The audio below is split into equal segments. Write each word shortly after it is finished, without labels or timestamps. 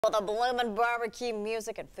Well, the Bloomin BBQ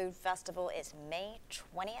Music and Food Festival is May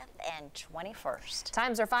 20th and 21st.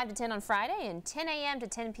 Times are 5 to 10 on Friday and 10 a.m. to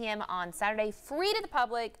 10 p.m. on Saturday. Free to the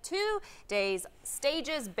public. 2 days,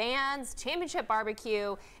 stages, bands, championship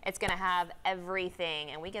barbecue. It's going to have everything.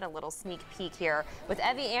 And we get a little sneak peek here with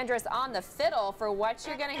Evie Andrus on the fiddle for what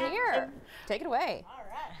you're going to hear. Take it away. All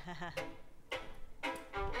right.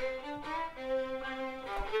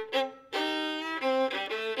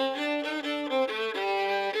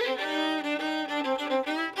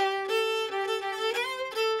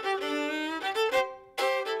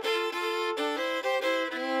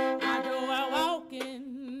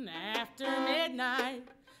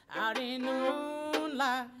 Out in the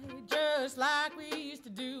moonlight, just like we used to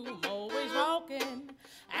do. I'm always walking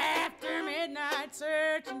after midnight,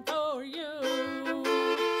 searching for you.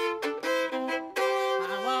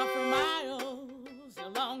 I walk for miles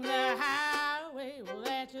along the highway. Well,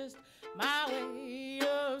 that's just my way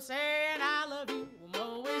of saying I love you. I'm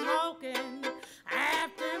always walking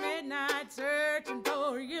after midnight, searching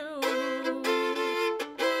for you.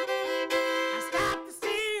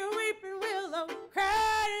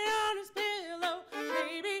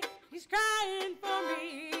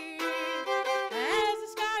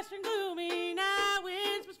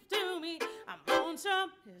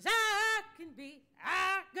 As I can be,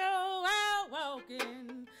 I go out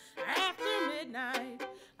walking after midnight,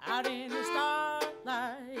 out in the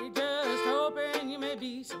starlight, just hoping you may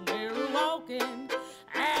be somewhere walking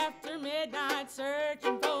after midnight,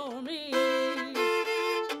 searching for me.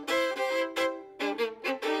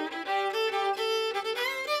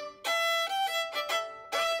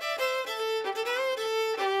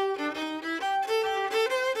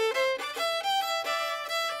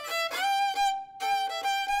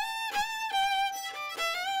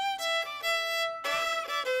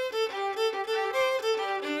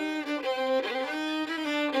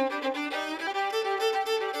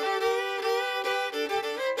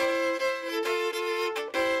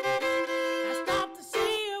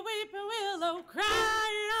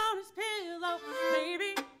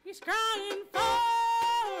 He's crying for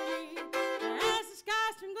me. As the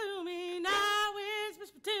skies turn gloomy, now winds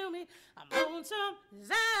whisper to me, I'm lonesome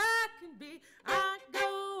as I can be. I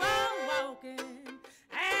go out walking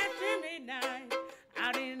after midnight,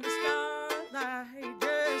 out in the